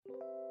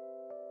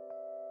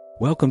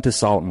Welcome to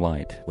Salt and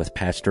Light with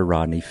Pastor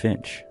Rodney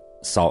Finch.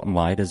 Salt and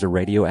Light is a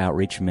radio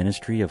outreach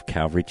ministry of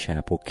Calvary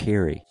Chapel,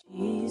 Cary.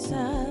 Jesus,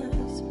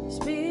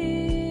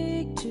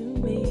 speak to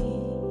me.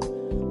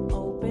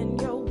 Open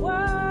your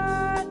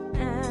word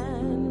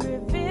and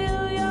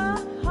reveal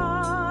your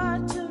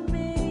heart to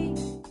me.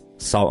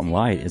 Salt and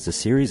Light is a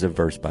series of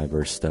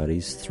verse-by-verse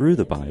studies through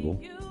the Bible,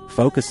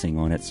 focusing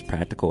on its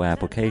practical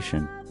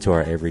application to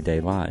our everyday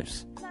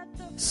lives.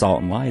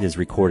 Salt and Light is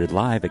recorded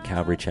live at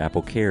Calvary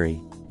Chapel, Cary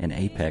in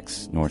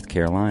Apex, North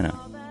Carolina.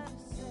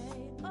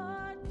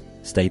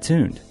 Stay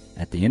tuned.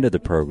 At the end of the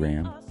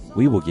program,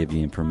 we will give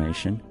you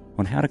information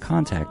on how to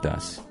contact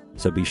us,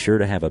 so be sure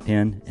to have a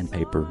pen and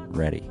paper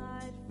ready.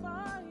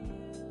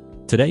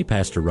 Today,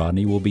 Pastor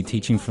Rodney will be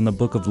teaching from the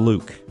book of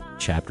Luke,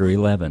 chapter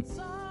 11.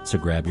 So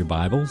grab your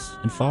Bibles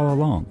and follow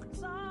along.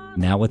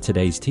 Now with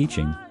today's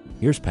teaching,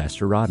 here's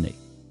Pastor Rodney.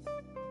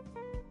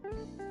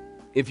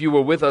 If you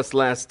were with us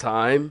last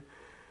time,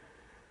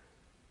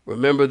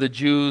 remember the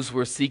Jews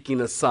were seeking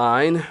a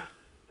sign.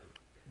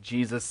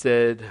 Jesus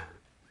said,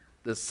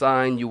 the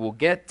sign you will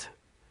get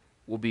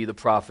will be the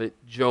prophet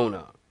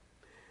Jonah.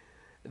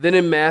 Then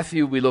in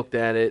Matthew, we looked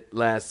at it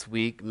last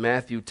week.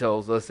 Matthew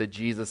tells us that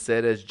Jesus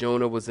said, as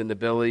Jonah was in the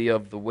belly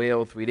of the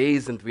whale 3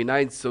 days and 3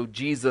 nights, so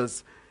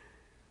Jesus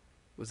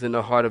was in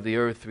the heart of the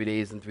earth 3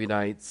 days and 3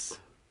 nights.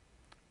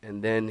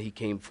 And then he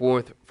came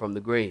forth from the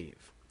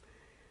grave.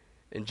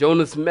 And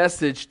Jonah's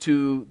message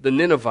to the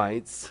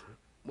Ninevites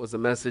was a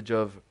message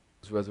of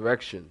his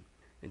resurrection.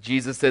 And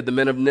Jesus said, the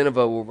men of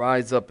Nineveh will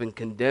rise up and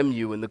condemn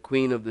you, and the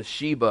queen of the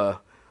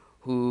Sheba,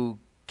 who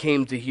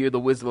came to hear the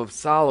wisdom of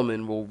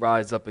Solomon, will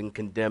rise up and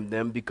condemn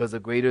them, because a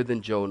greater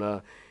than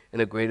Jonah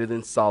and a greater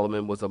than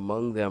Solomon was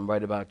among them.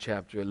 Right about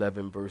chapter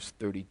 11, verse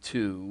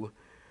 32.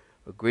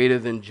 A greater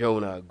than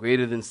Jonah,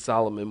 greater than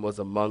Solomon was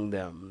among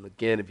them.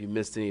 Again, if you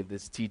missed any of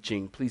this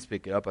teaching, please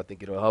pick it up. I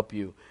think it'll help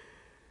you.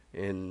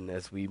 And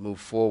as we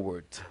move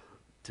forward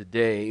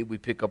today, we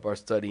pick up our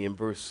study in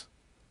verse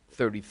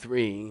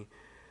 33.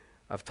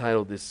 I've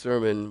titled this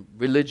sermon,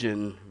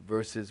 Religion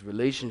versus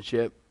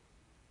Relationship,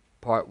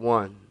 Part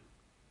 1.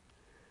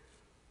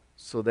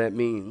 So that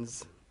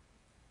means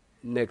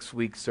next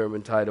week's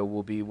sermon title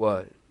will be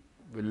what?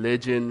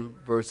 Religion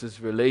versus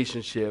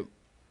Relationship.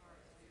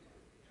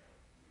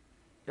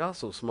 Y'all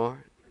so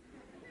smart.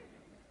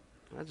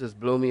 That just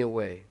blew me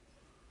away.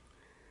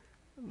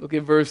 Look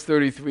at verse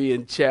 33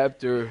 in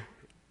chapter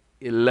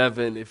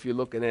 11. If you're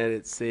looking at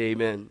it, say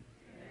amen.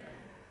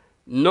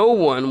 No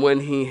one, when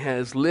he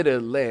has lit a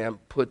lamp,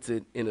 puts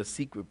it in a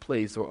secret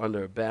place or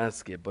under a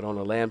basket, but on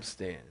a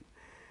lampstand,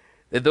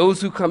 that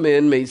those who come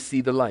in may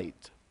see the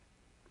light.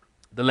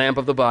 The lamp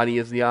of the body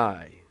is the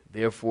eye.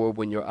 Therefore,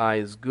 when your eye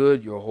is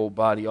good, your whole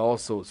body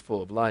also is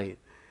full of light.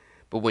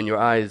 But when your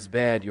eye is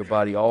bad, your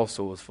body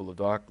also is full of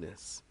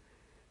darkness.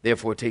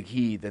 Therefore, take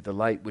heed that the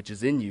light which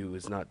is in you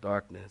is not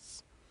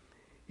darkness.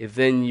 If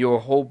then your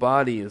whole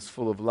body is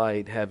full of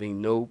light,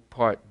 having no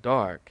part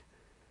dark,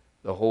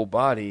 the whole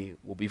body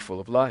will be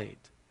full of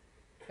light,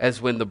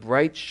 as when the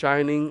bright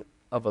shining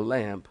of a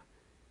lamp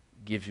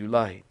gives you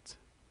light.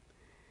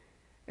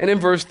 And in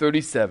verse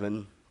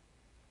 37,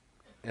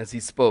 as he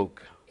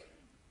spoke,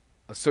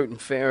 a certain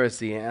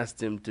Pharisee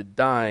asked him to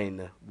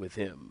dine with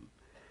him.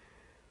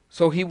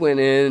 So he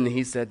went in and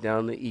he sat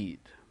down to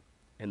eat.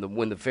 And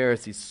when the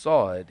Pharisee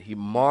saw it, he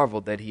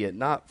marveled that he had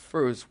not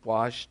first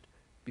washed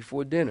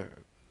before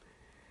dinner.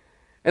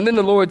 And then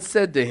the Lord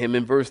said to him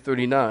in verse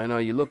 39, are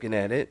you looking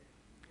at it?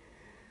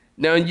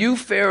 Now you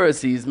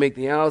Pharisees make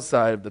the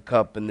outside of the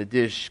cup and the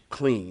dish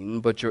clean,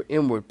 but your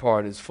inward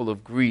part is full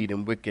of greed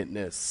and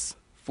wickedness.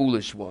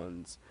 Foolish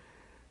ones,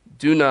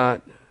 did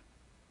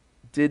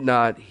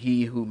not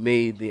he who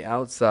made the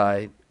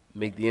outside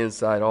make the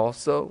inside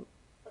also?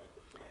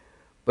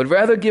 But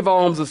rather give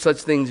alms of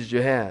such things as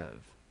you have.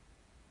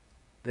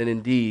 Then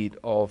indeed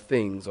all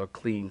things are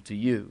clean to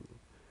you.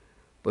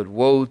 But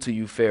woe to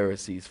you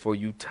Pharisees, for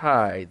you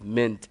tithe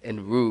mint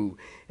and rue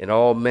and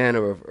all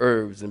manner of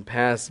herbs, and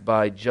pass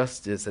by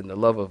justice and the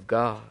love of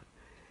God.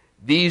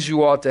 These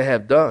you ought to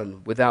have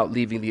done without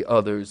leaving the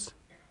others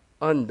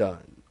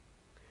undone.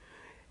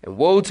 And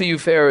woe to you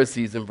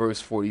Pharisees, in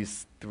verse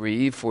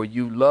 43, for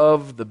you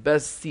love the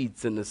best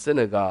seats in the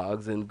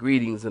synagogues and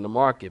greetings in the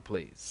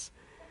marketplace.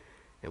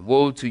 And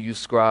woe to you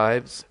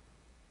scribes,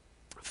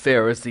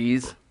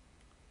 Pharisees,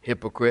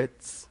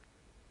 hypocrites,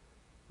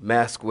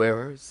 mask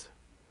wearers,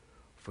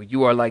 for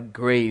you are like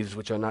graves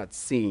which are not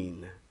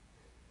seen,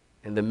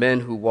 and the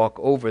men who walk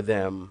over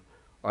them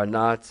are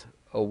not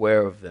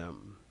aware of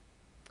them.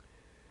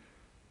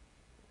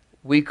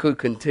 We could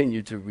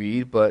continue to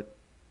read, but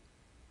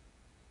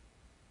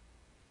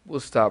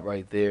we'll stop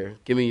right there.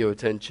 Give me your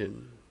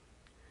attention.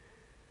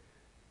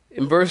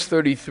 In verse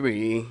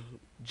 33,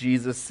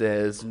 Jesus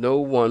says, no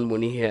one,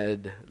 when he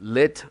had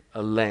lit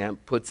a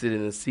lamp, puts it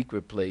in a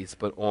secret place,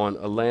 but on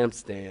a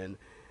lampstand,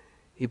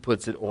 he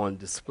puts it on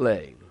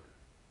display.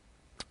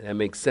 That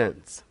makes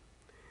sense.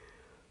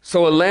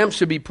 So a lamp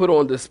should be put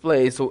on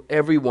display so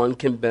everyone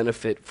can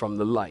benefit from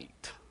the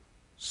light.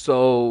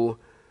 So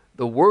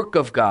the work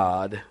of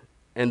God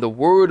and the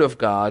Word of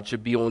God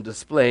should be on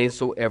display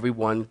so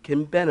everyone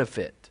can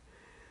benefit.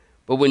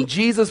 But when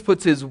Jesus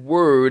puts his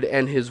word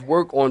and his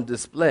work on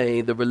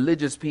display, the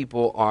religious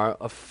people are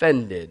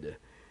offended.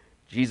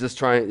 Jesus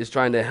is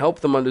trying to help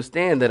them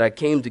understand that I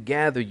came to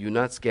gather you,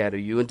 not scatter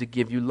you, and to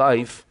give you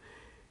life,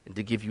 and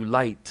to give you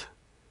light,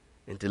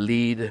 and to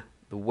lead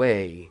the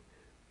way,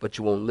 but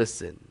you won't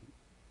listen.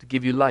 To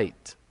give you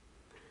light.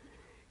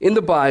 In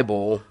the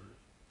Bible,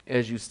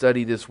 as you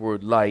study this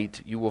word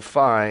light, you will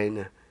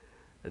find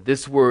that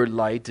this word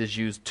light is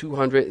used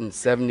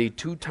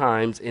 272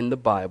 times in the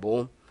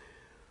Bible,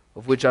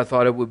 of which I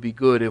thought it would be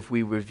good if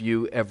we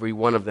review every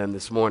one of them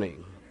this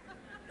morning.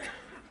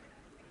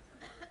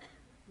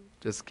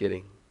 Just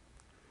kidding.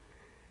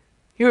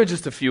 Here are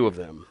just a few of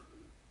them.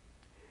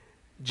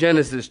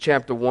 Genesis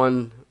chapter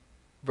 1,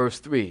 verse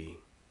 3.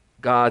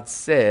 God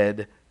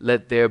said,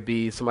 let there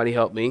be, somebody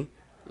help me,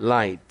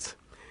 light.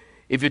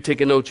 If you're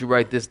taking notes, you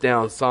write this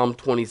down. Psalm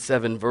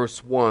 27,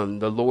 verse 1.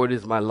 The Lord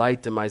is my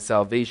light and my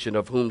salvation.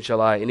 Of whom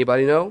shall I,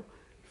 anybody know?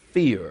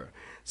 Fear.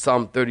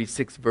 Psalm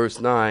 36, verse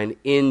 9.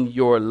 In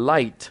your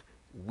light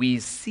we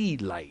see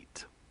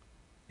light.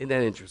 Isn't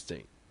that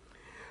interesting?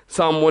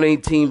 Psalm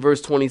 118,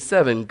 verse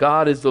 27.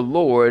 God is the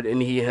Lord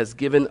and he has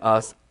given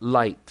us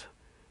light.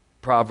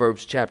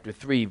 Proverbs chapter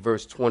 3,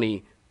 verse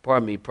 20.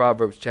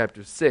 Proverbs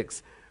chapter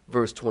 6,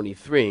 verse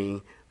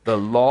 23. The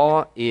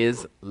law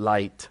is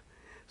light.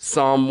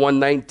 Psalm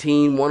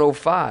 119,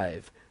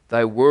 105.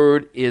 Thy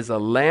word is a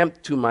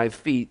lamp to my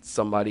feet,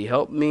 somebody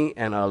help me,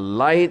 and a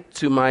light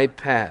to my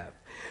path.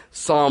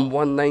 Psalm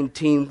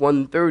 119,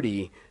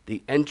 130.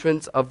 The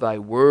entrance of thy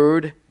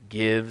word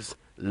gives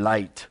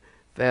light.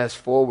 Fast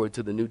forward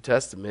to the New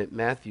Testament,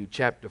 Matthew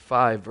chapter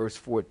 5, verse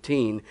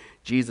 14.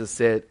 Jesus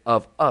said,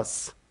 of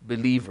us,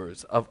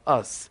 believers, of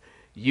us,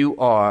 you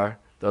are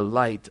the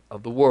light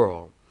of the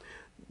world.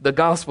 The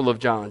Gospel of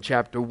John,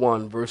 chapter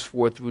 1, verse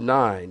 4 through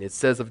 9, it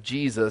says of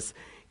Jesus,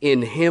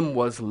 in him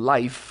was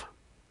life,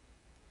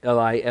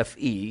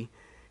 L-I-F-E,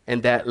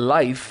 and that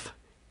life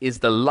is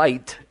the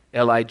light,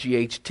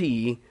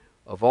 L-I-G-H-T,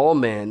 of all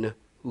men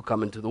who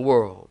come into the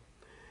world.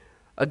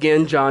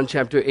 Again, John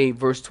chapter 8,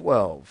 verse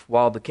 12,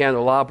 while the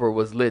candelabra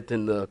was lit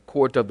in the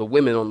court of the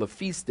women on the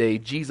feast day,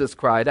 Jesus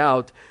cried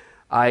out,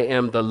 I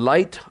am the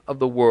light of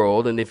the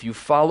world, and if you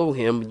follow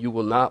him, you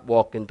will not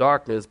walk in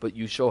darkness, but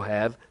you shall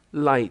have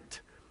light.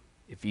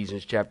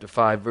 Ephesians chapter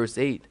 5, verse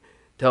 8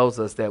 tells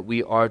us that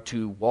we are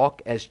to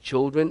walk as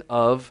children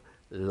of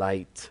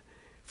light.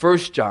 1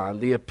 John,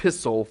 the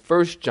epistle,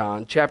 1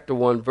 John chapter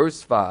 1,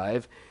 verse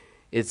 5,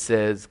 it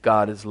says,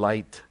 God is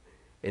light,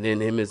 and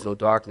in him is no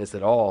darkness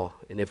at all.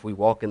 And if we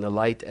walk in the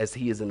light as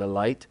he is in the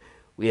light,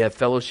 we have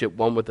fellowship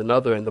one with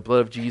another, and the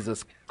blood of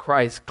Jesus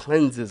Christ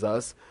cleanses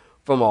us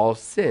from all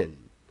sin.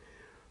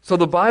 So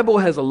the Bible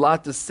has a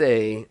lot to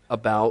say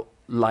about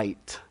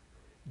light.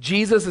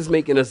 Jesus is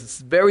making a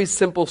very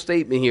simple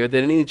statement here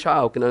that any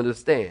child can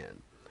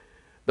understand.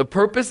 The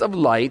purpose of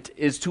light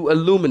is to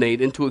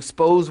illuminate and to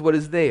expose what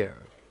is there.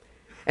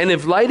 And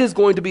if light is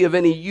going to be of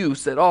any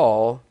use at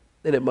all,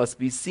 then it must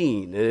be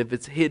seen. And if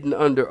it's hidden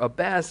under a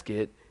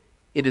basket,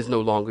 it is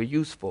no longer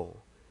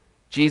useful.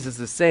 Jesus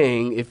is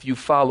saying, if you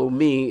follow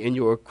me and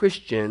you're a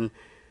Christian,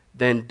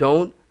 then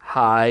don't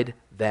hide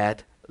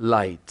that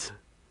light.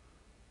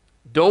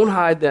 Don't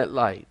hide that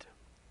light.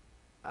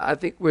 I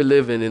think we're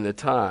living in a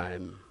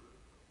time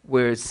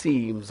where it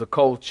seems a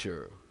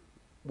culture,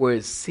 where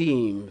it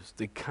seems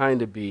to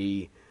kind of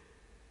be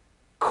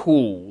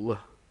cool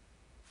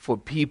for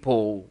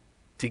people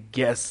to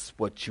guess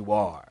what you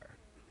are.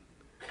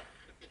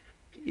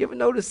 You ever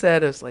notice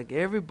that? It's like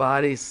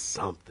everybody's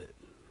something.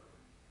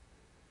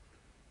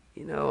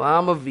 You know,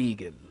 I'm a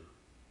vegan.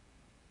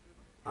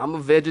 I'm a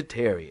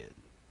vegetarian.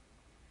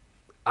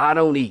 I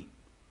don't eat.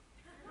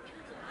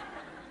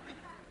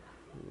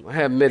 I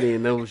haven't met any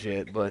of those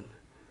yet, but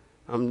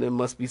there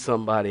must be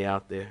somebody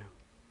out there.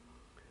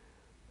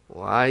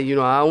 Well,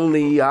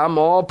 I'm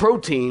all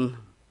protein.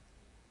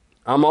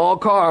 I'm all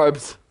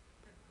carbs.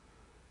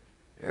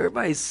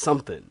 Everybody's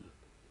something.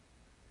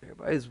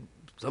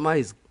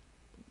 Somebody's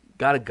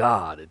got a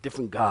God, a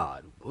different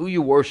God. Who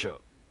you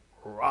worship?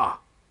 Ra.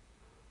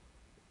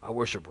 I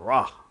worship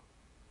Ra.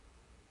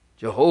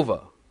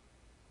 Jehovah.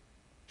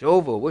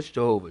 Jehovah, what's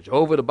Jehovah?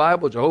 Jehovah the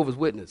Bible, Jehovah's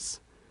Witness.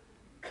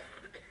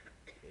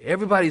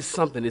 Everybody's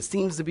something. It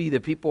seems to be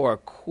that people are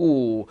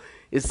cool.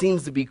 It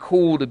seems to be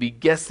cool to be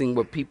guessing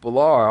what people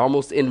are,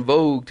 almost in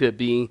vogue to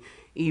be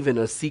even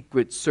a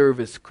Secret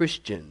Service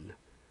Christian.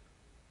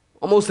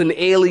 Almost an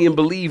alien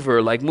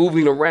believer, like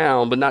moving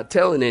around but not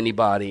telling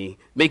anybody,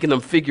 making them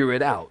figure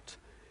it out.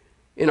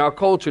 In our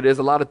culture, there's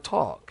a lot of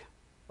talk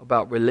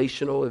about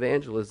relational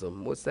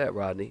evangelism. What's that,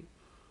 Rodney?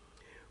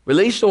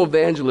 Relational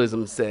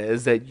evangelism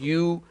says that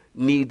you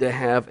need to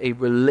have a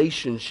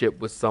relationship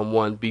with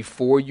someone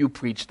before you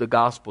preach the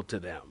gospel to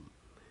them.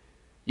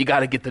 You got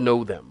to get to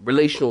know them.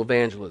 Relational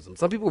evangelism.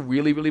 Some people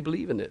really, really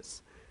believe in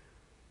this.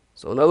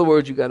 So in other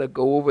words, you got to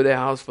go over their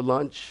house for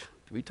lunch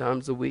 3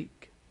 times a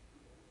week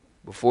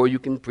before you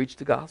can preach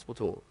the gospel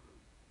to them.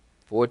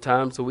 4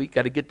 times a week,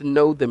 got to get to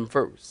know them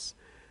first.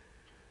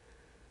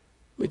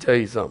 Let me tell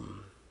you something.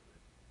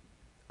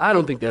 I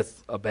don't think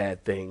that's a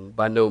bad thing,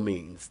 by no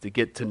means, to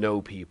get to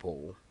know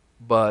people.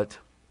 But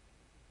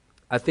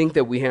I think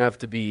that we have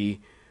to be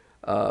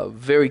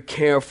very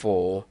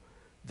careful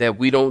that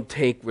we don't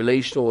take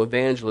relational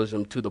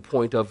evangelism to the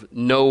point of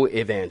no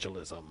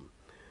evangelism,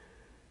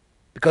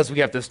 because we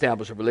have to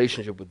establish a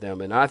relationship with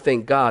them. And I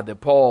thank God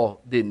that Paul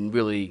didn't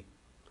really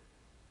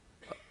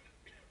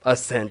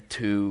assent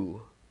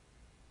to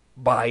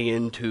buy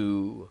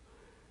into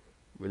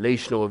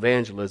relational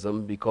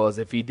evangelism, because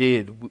if he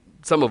did,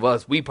 some of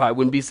us, we probably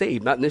wouldn't be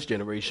saved, not in this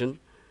generation.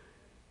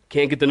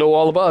 Can't get to know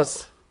all of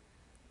us.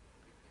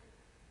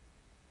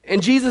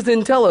 And Jesus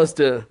didn't tell us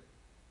to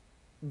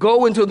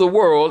go into the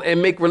world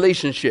and make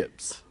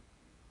relationships.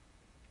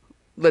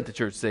 Let the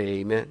church say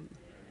amen.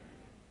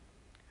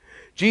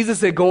 Jesus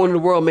said, go into the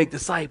world and make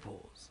disciples.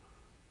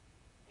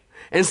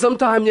 And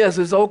sometimes, yes,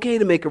 it's okay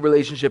to make a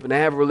relationship and to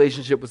have a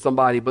relationship with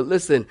somebody. But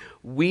listen,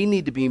 we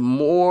need to be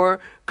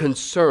more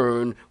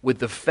concerned with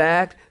the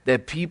fact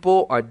that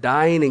people are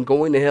dying and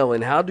going to hell.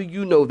 And how do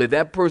you know that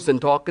that person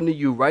talking to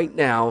you right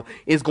now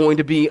is going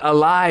to be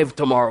alive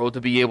tomorrow to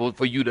be able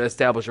for you to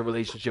establish a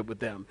relationship with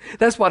them?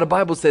 That's why the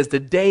Bible says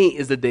today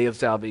is the day of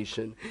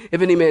salvation.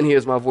 If any man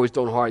hears my voice,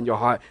 don't harden your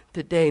heart.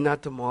 Today,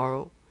 not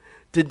tomorrow.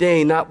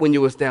 Today, not when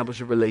you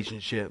establish a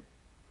relationship.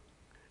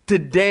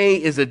 Today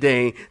is a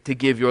day to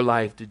give your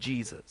life to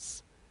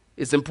Jesus.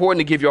 It's important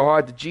to give your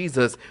heart to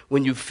Jesus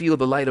when you feel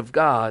the light of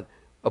God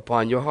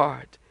upon your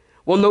heart.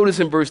 Well,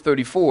 notice in verse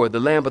 34, the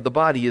lamp of the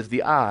body is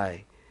the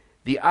eye.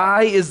 The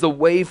eye is the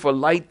way for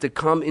light to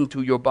come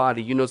into your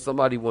body. You know,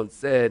 somebody once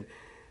said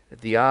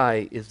that the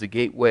eye is the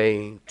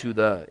gateway to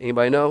the,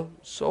 anybody know?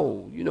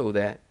 Soul. You know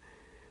that.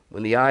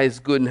 When the eye is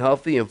good and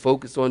healthy and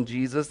focused on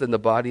Jesus, then the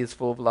body is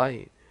full of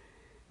light.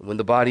 And when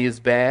the body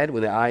is bad,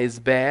 when the eye is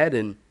bad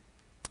and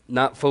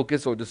not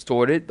focused or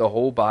distorted, the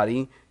whole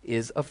body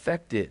is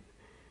affected.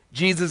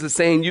 Jesus is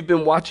saying, you've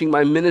been watching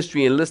my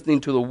ministry and listening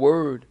to the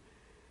word.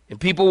 And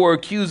people were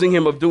accusing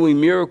him of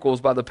doing miracles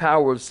by the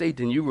power of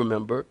Satan, you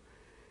remember.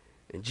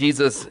 And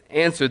Jesus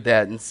answered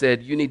that and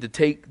said, you need to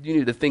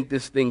think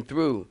this thing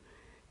through.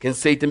 Can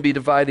Satan be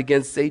divided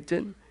against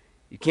Satan?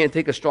 You can't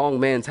take a strong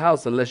man's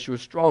house unless you're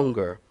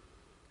stronger.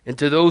 And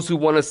to those who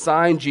want a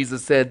sign,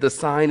 Jesus said, the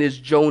sign is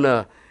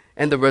Jonah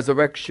and the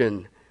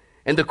resurrection.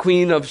 And the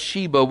queen of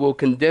Sheba will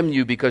condemn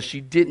you because she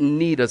didn't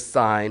need a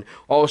sign.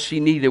 All she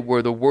needed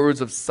were the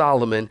words of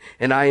Solomon,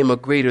 and I am a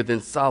greater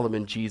than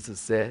Solomon, Jesus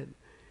said.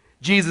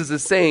 Jesus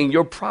is saying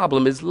your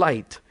problem is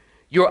light.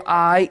 Your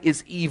eye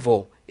is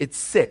evil. It's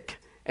sick,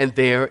 and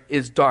there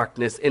is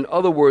darkness. In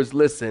other words,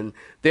 listen,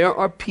 there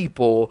are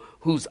people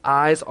whose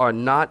eyes are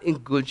not in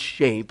good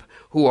shape,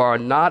 who are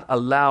not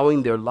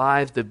allowing their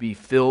lives to be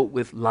filled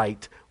with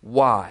light.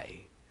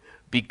 Why?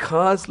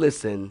 Because,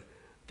 listen,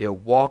 they're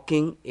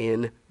walking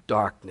in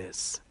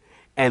darkness.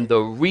 And the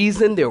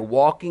reason they're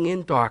walking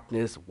in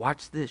darkness,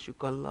 watch this, you're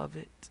going to love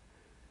it.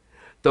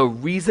 The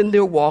reason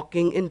they're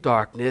walking in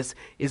darkness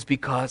is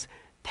because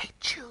they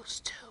choose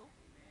to.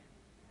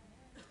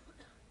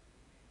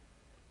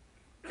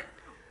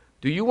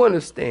 Do you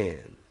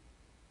understand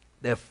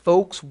that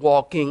folks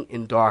walking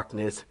in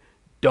darkness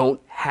don't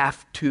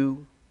have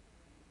to?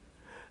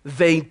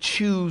 They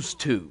choose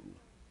to.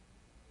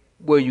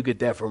 Where you get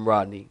that from,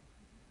 Rodney?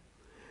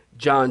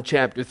 John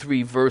chapter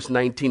 3, verse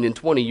 19 and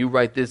 20, you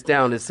write this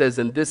down. It says,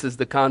 and this is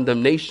the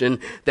condemnation,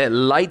 that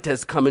light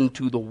has come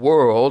into the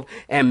world,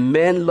 and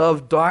men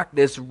love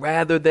darkness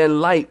rather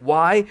than light.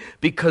 Why?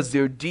 Because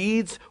their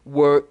deeds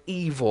were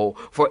evil.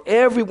 For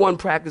everyone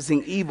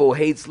practicing evil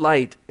hates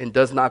light and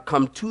does not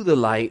come to the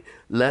light,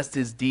 lest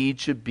his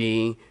deeds should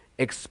be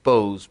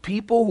exposed.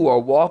 People who are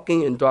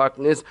walking in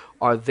darkness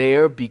are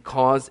there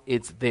because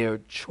it's their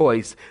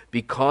choice,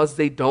 because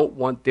they don't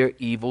want their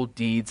evil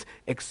deeds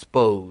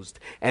exposed.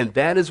 And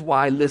that is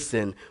why,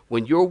 listen,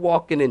 when you're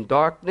walking in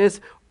darkness,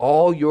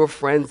 all your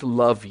friends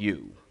love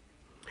you.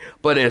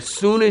 But as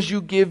soon as you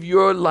give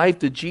your life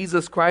to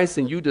Jesus Christ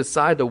and you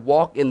decide to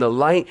walk in the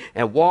light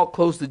and walk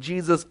close to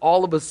Jesus,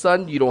 all of a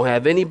sudden you don't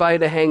have anybody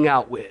to hang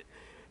out with.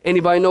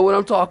 Anybody know what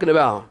I'm talking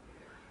about?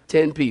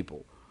 10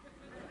 people.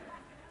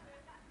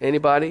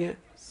 Anybody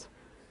else?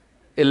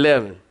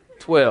 11,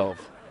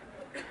 12,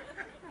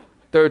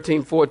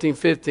 13, 14,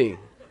 15,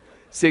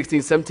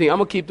 16, 17. I'm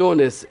going to keep doing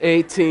this.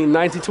 18,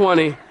 19,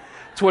 20,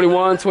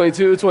 21,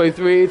 22,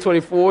 23,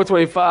 24,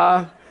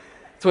 25,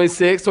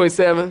 26,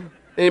 27.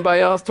 Anybody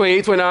else?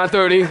 28, 29,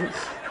 30,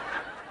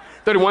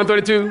 31,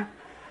 32.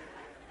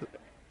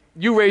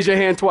 You raise your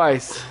hand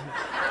twice.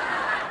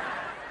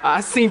 I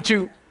seen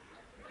you.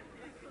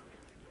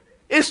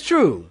 It's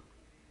true.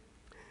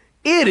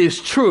 It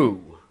is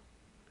true.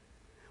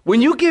 When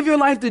you give your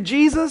life to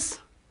Jesus,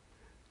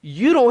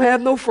 you don't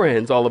have no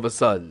friends all of a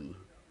sudden.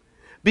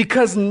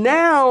 Because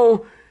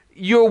now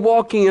you're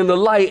walking in the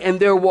light and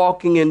they're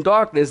walking in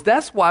darkness.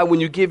 That's why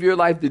when you give your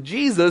life to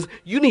Jesus,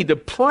 you need to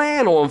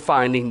plan on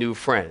finding new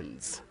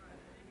friends.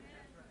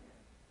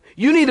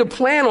 You need to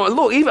plan on,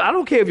 look, even I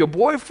don't care if your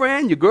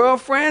boyfriend, your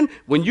girlfriend,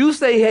 when you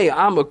say, hey,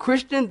 I'm a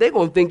Christian, they're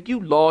going to think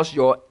you lost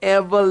your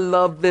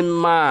ever-loving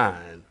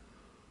mind.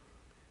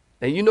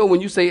 And you know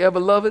when you say ever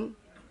loving,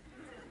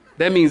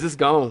 that means it's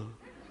gone.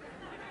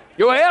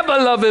 Your ever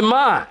loving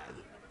mind.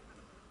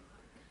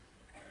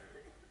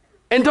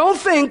 And don't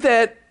think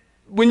that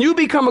when you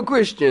become a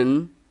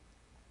Christian,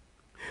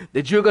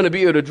 that you're going to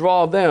be able to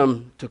draw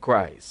them to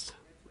Christ.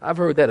 I've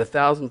heard that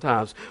 1,000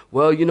 times.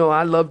 Well,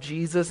 I love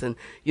Jesus, and,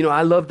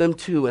 I love them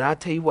too. And I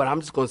tell you what, I'm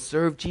just going to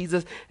serve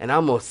Jesus, and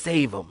I'm going to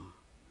save them.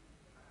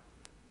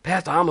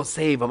 Pastor, I'm going to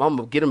save them. I'm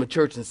going to get them to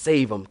church and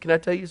save them. Can I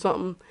tell you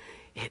something?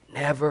 It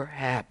never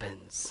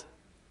happens.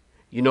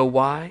 You know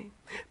why?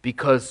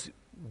 Because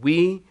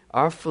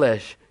our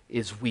flesh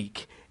is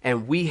weak,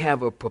 and we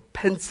have a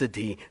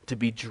propensity to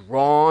be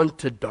drawn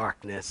to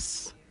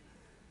darkness.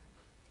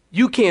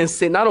 You can't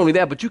say, not only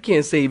that, but you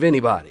can't save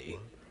anybody.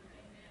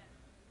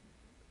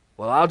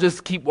 Well, I'll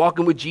just keep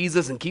walking with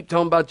Jesus and keep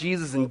talking about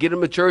Jesus and get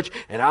them to church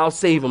and I'll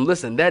save them.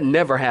 Listen, that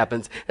never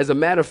happens. As a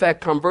matter of fact,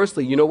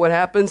 conversely, you know what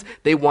happens?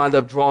 They wind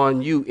up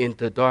drawing you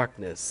into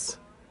darkness.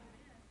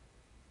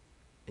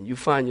 And you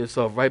find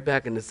yourself right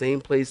back in the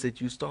same place that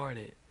you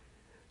started.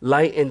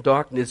 Light and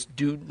darkness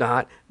do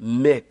not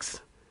mix.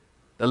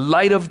 The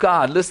light of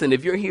God, listen,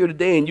 if you're here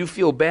today and you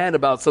feel bad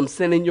about some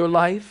sin in your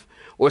life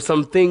or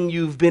something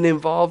you've been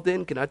involved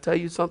in, can I tell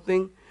you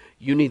something?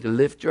 You need to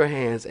lift your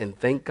hands and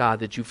thank God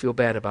that you feel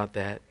bad about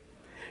that.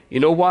 You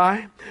know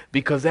why?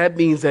 Because that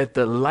means that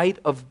the light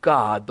of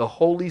God, the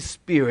Holy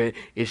Spirit,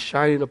 is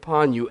shining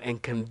upon you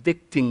and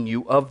convicting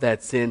you of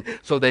that sin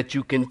so that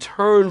you can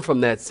turn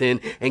from that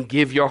sin and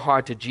give your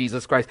heart to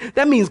Jesus Christ.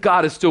 That means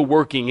God is still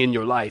working in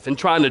your life and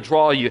trying to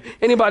draw you.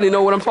 Anybody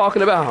know what I'm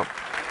talking about?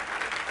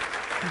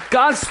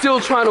 God's still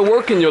trying to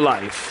work in your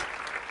life.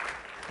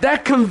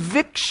 That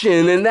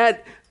conviction and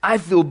that I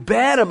feel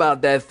bad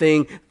about that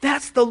thing,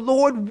 that's the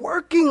Lord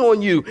working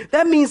on you.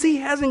 That means he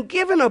hasn't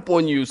given up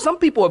on you. Some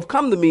people have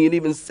come to me and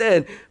even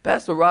said,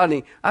 Pastor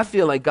Rodney, I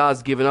feel like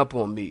God's given up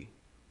on me.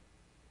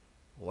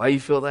 Why you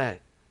feel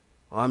that?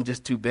 Well, I'm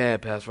just too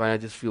bad, Pastor Rodney. I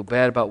just feel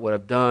bad about what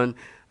I've done.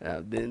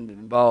 I've been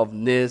involved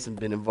in this and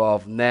been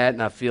involved in that,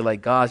 and I feel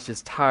like God's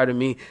just tired of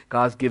me.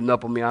 God's given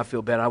up on me. I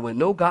feel bad. I went,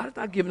 no, God's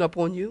not giving up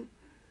on you.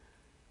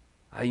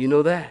 How you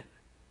know that?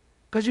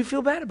 Because you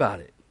feel bad about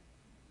it.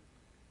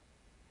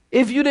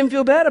 If you didn't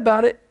feel bad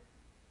about it,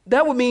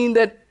 that would mean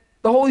that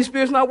the Holy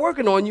Spirit's not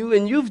working on you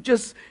and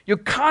your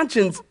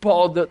conscience,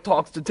 Paul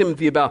talks to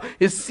Timothy about,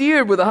 is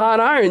seared with a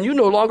hot iron. You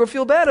no longer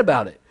feel bad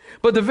about it.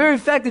 But the very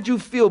fact that you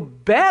feel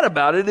bad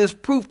about it is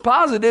proof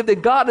positive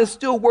that God is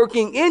still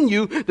working in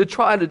you to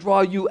try to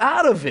draw you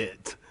out of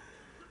it.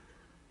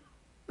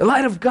 The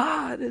light of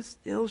God is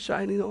still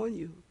shining on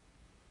you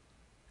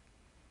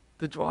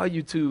to draw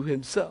you to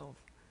himself,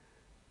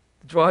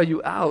 to draw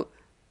you out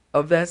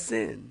of that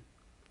sin.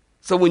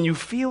 So when you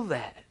feel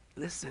that,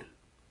 listen,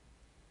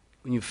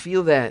 when you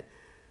feel that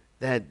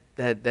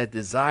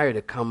desire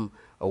to come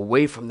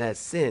away from that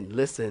sin,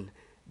 listen,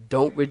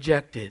 don't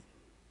reject it.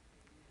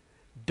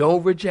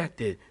 Don't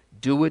reject it.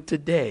 Do it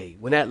today.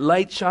 When that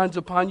light shines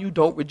upon you,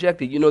 don't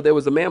reject it. You know, there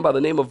was a man by the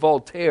name of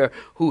Voltaire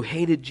who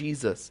hated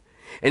Jesus.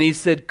 And he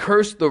said,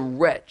 curse the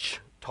wretch,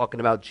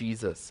 talking about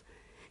Jesus.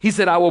 He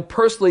said, I will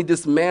personally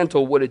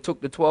dismantle what it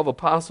took the 12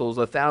 apostles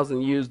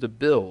 1,000 years to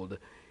build.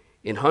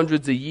 In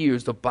hundreds of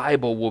years, the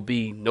Bible will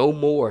be no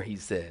more, he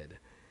said.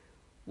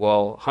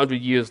 Well, 100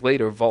 years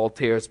later,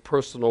 Voltaire's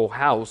personal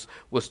house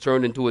was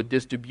turned into a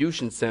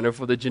distribution center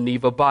for the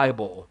Geneva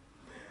Bible.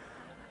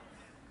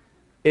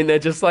 Isn't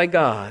that just like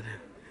God?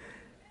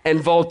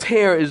 And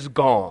Voltaire is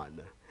gone.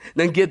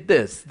 Now get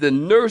this. The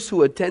nurse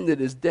who attended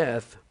his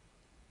death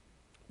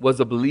was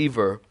a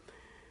believer,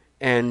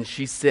 and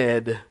she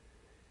said,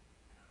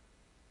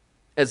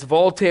 as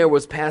Voltaire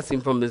was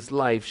passing from this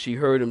life, she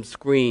heard him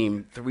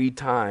scream 3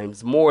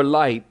 times, more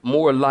light,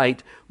 more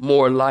light,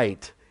 more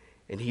light.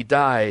 And he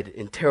died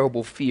in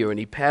terrible fear, and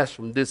he passed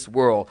from this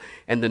world.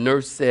 And the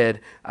nurse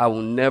said, I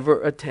will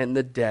never attend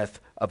the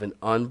death of an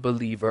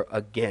unbeliever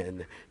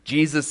again.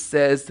 Jesus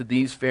says to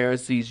these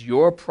Pharisees,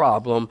 your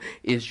problem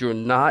is you're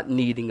not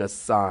needing a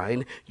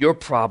sign. Your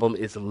problem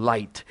is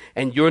light,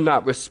 and you're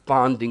not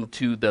responding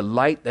to the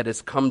light that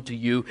has come to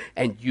you,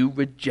 and you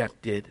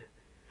reject it.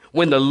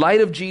 When the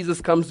light of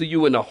Jesus comes to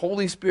you and the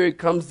Holy Spirit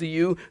comes to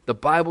you, the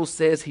Bible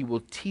says he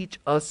will teach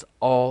us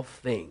all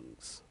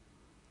things.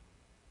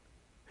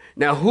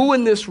 Now, who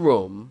in this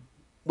room,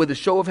 with a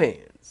show of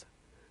hands,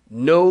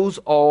 knows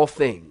all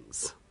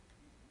things?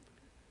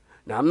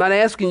 Now, I'm not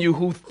asking you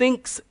who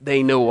thinks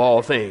they know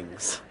all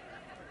things,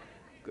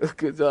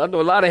 because I know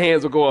a lot of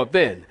hands will go up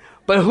then.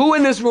 But who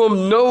in this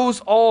room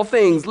knows all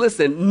things?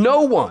 Listen,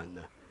 no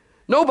one.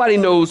 Nobody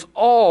knows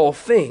all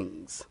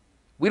things.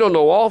 We don't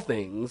know all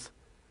things.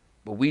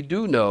 But we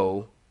do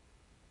know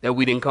that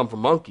we didn't come from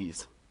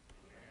monkeys.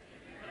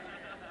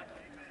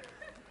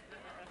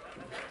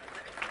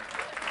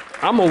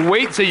 I'm going to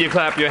wait till you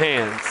clap your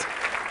hands.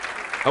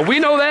 And we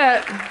know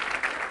that.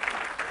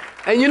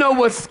 And you know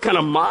what's kind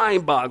of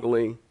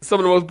mind-boggling?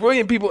 Some of the most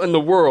brilliant people in the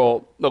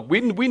world, look,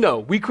 we know,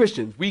 we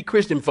Christians, we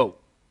Christian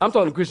folk. I'm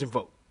talking to Christian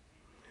folk.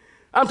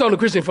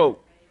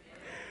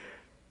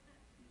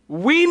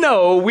 We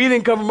know we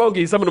didn't come from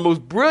monkeys. Some of the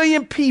most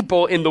brilliant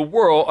people in the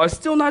world are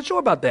still not sure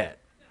about that.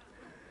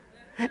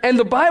 And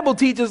the Bible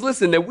teaches,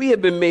 listen, that we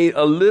have been made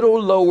a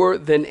little lower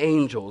than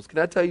angels. Can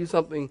I tell you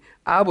something?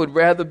 I would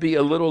rather be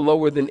a little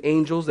lower than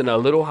angels than a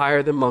little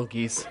higher than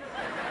monkeys.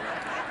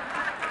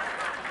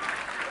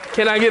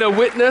 Can I get a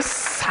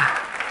witness?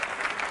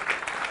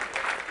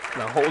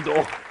 Now, hold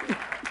on.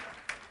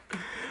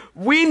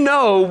 We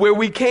know where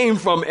we came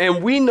from,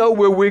 and we know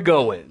where we're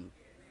going.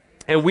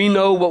 And we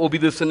know what will be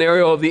the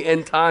scenario of the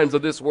end times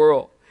of this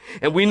world.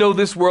 And we know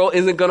this world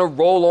isn't going to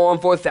roll on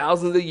for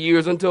thousands of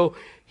years until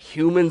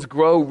humans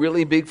grow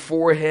really big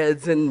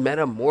foreheads and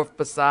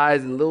metamorphosize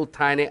and little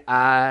tiny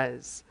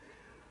eyes.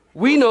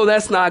 We know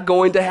that's not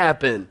going to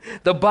happen.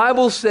 The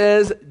Bible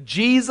says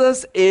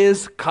Jesus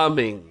is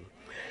coming.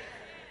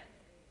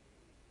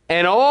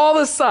 And all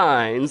the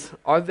signs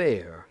are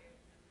there.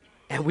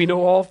 And we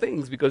know all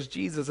things because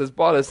Jesus has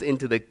brought us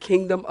into the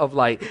kingdom of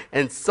light.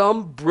 And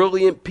some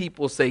brilliant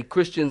people say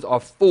Christians are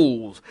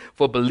fools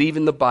for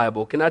believing the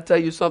Bible. Can I tell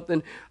you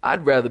something?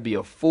 I'd rather be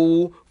a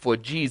fool for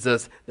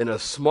Jesus than a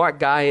smart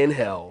guy in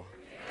hell.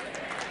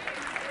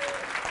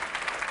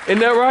 Isn't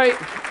that right?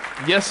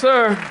 Yes,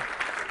 sir.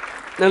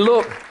 And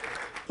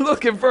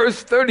look at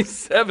verse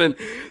 37.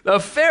 The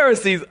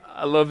Pharisees,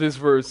 I love this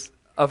verse.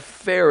 A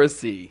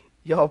Pharisee,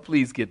 y'all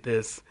please get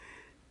this,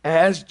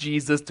 asked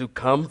Jesus to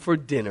come for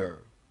dinner.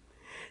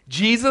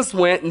 Jesus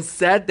went and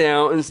sat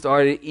down and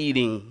started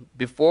eating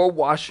before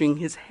washing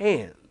his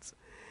hands.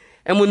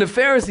 And when the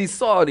Pharisee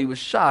saw it, he was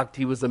shocked.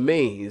 He was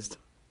amazed.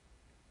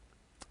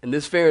 And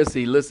this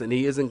Pharisee, listen,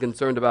 he isn't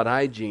concerned about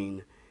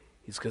hygiene.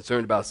 He's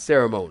concerned about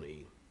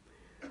ceremony.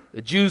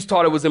 The Jews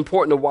taught it was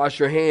important to wash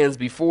your hands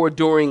before,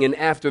 during, and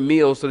after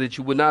meals so that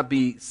you would not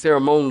be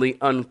ceremonially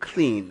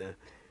unclean.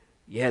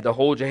 You had to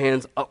hold your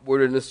hands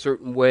upward in a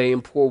certain way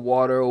and pour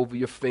water over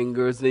your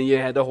fingers. And then you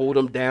had to hold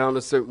them down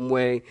a certain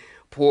way,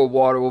 pour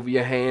water over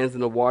your hands,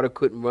 and the water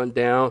couldn't run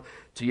down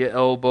to your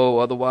elbow,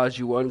 otherwise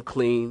you were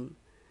unclean.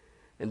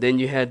 And then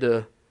you had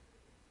to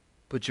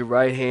put your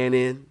right hand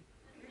in,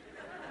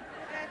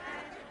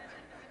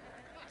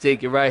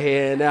 take your right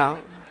hand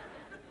out.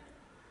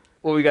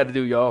 What we got to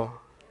do, y'all?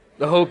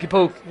 The hokey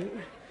pokey.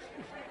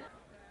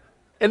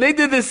 And they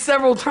did this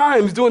several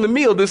times during the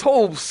meal, this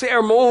whole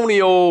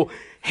ceremonial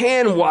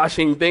hand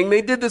washing thing.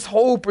 They did this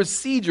whole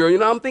procedure. You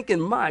know, I'm thinking,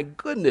 my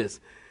goodness,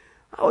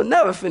 I would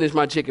never finish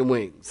my chicken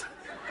wings.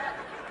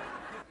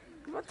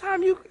 By the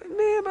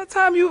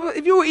time you,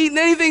 if you were eating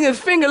anything that's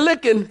finger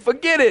licking,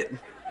 forget it.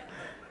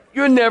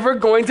 You're never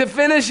going to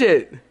finish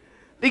it.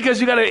 Because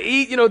you got to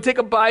eat, you know, take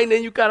a bite, and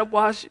then you got to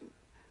wash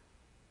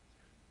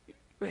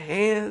your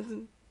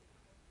hands.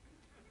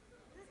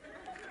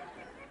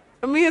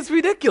 I mean, it's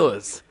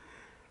ridiculous.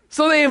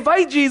 So they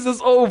invite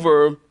Jesus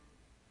over,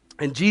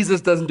 and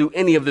Jesus doesn't do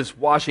any of this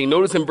washing.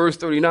 Notice in verse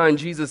 39,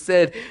 Jesus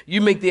said,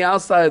 "You make the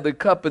outside of the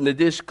cup and the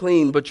dish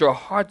clean, but your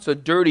hearts are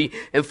dirty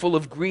and full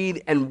of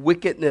greed and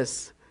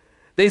wickedness."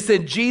 They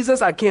said,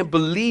 "Jesus, I can't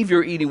believe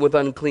you're eating with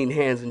unclean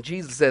hands." And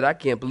Jesus said, "I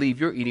can't believe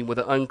you're eating with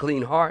an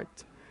unclean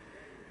heart."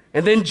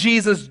 And then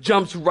Jesus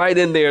jumps right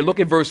in there. Look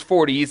at verse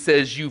 40. He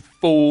says, "You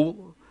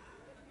fool."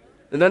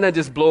 And doesn't that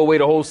just blow away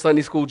the whole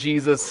Sunday school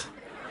Jesus?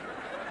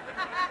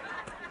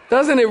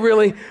 Doesn't it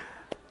really?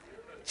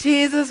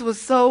 Jesus was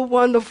so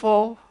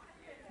wonderful.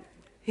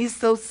 He's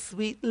so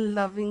sweet and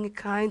loving and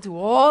kind to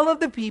all of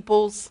the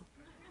peoples.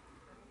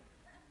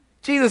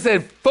 Jesus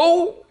said,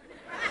 "Fool."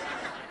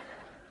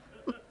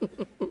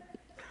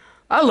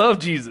 I love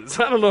Jesus.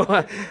 I don't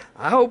know.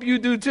 I hope you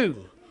do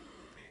too.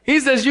 He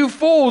says, "You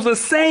fools, the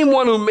same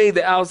one who made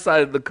the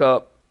outside of the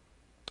cup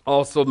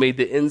also made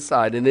the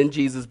inside." And then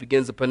Jesus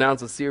begins to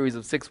pronounce a series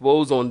of 6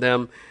 woes on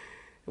them.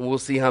 And we'll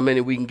see how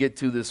many we can get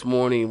to this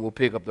morning. We'll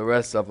pick up the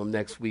rest of them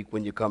next week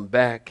when you come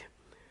back.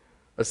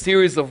 A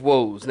series of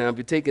woes. Now, if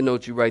you're taking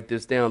notes, you write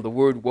this down. The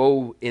word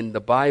woe in the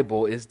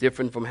Bible is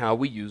different from how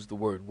we use the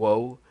word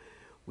woe.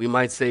 We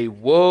might say,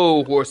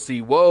 "Whoa,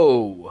 horsey,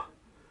 whoa."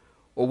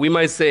 Or we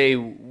might say,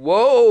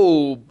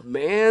 "Whoa,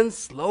 man,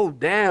 slow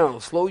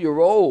down, slow your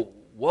roll,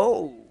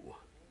 whoa."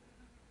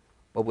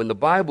 But when the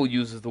Bible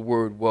uses the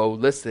word woe,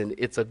 listen,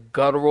 it's a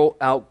guttural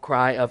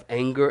outcry of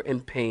anger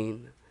and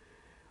pain.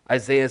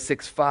 Isaiah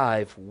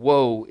 6:5,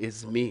 "Woe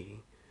is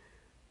me."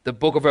 The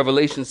book of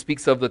Revelation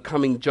speaks of the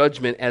coming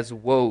judgment as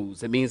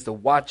woes. It means to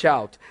watch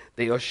out.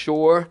 They are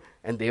sure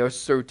and they are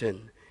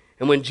certain.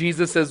 And when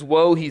Jesus says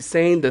woe, he's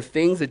saying the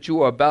things that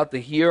you are about to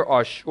hear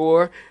are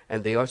sure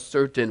and they are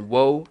certain.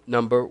 Woe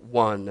number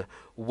 1.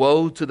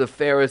 Woe to the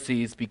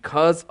Pharisees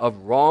because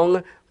of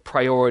wrong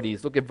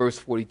priorities. Look at verse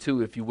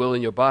 42, if you will,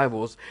 in your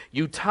Bibles.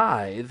 "You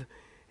tithe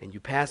and you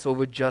pass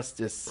over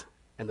justice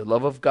and the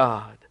love of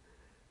God."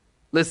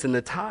 Listen,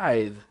 the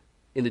tithe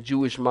in the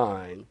Jewish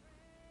mind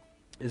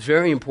is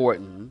very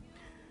important.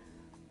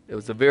 It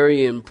was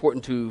very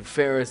important to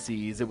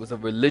Pharisees. It was a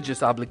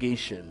religious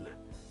obligation.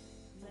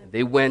 And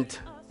they went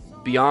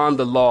beyond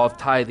the law of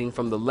tithing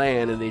from the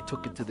land and they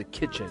took it to the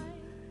kitchen.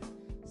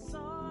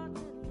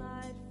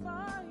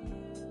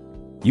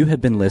 You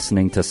have been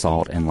listening to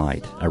Salt and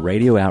Light, a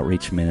radio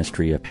outreach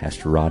ministry of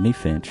Pastor Rodney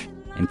Finch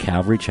in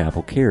Calvary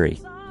Chapel, Cary,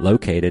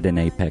 located in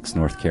Apex,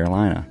 North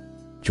Carolina.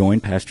 Join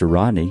Pastor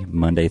Rodney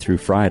Monday through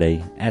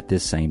Friday at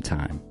this same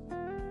time.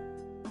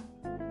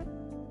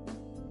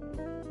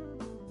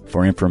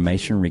 For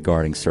information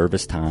regarding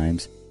service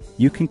times,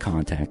 you can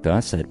contact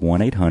us at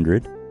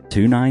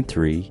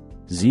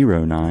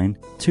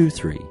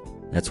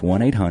 1-800-293-0923. That's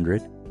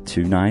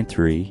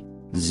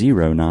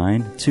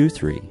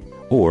 1-800-293-0923.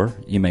 Or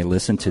you may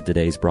listen to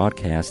today's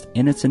broadcast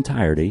in its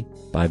entirety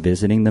by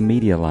visiting the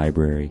media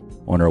library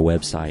on our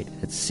website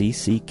at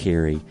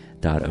cccary.org.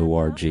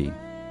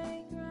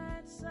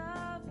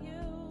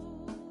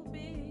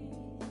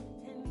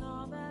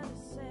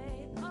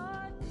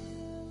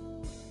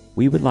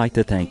 We would like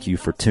to thank you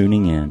for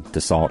tuning in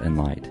to Salt and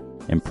Light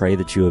and pray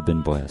that you have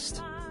been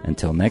blessed.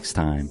 Until next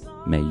time,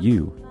 may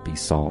you be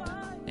salt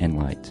and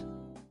light.